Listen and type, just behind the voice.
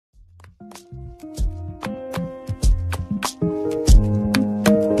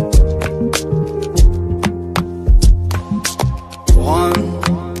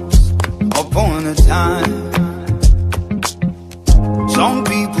Once upon a time, some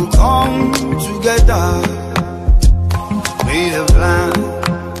people come together, made a plan,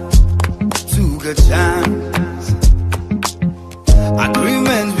 took a chance,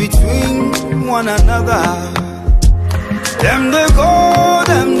 agreements between one another. Dem dey go,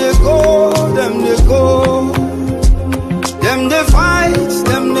 dem dey go, dem dey go. Dem dey fight,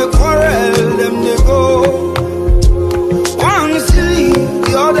 dem dey quarrel, dem dey go. One silly,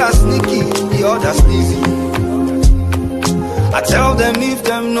 the other sneaky, the other sleazy. I tell them if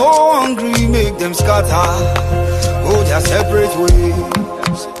them no hungry, make them scatter, go their separate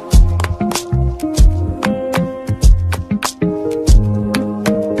ways.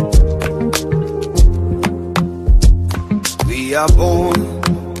 We are born,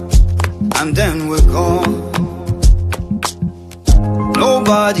 and then we're gone.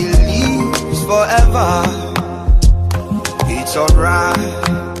 Nobody lives forever. It's alright,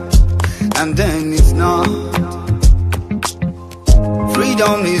 and then it's not.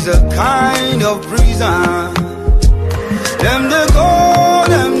 Freedom is a kind of prison. Dem dey go,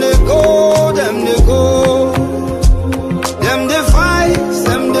 dem dey go, dem dey go. Dem dey fight,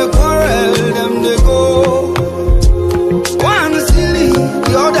 dem dey quarrel, dem dey go. One silly,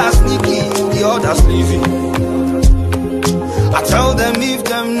 the other sneaky, the other sleazy. I tell them if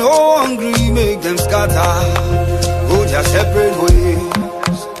them no hungry, make them scatter, go their separate ways.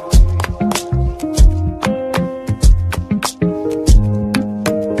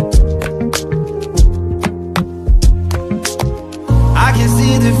 I can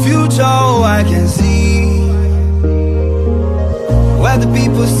see the future, oh, I can see where the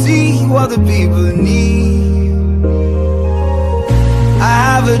people see what the people need. I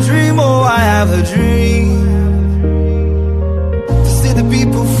have a dream, oh, I have a dream, to see the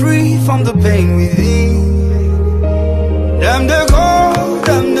people free from the pain within. Dem dey go,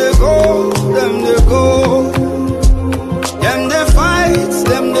 dem dey go, dem dey go. Dem dey fight,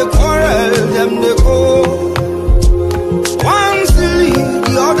 dem dey quarrel, dem dey go. One silly,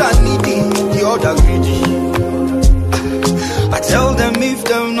 the other needy, the other greedy. I tell them if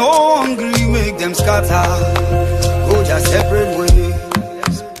them no hungry, make them scatter, go their separate ways.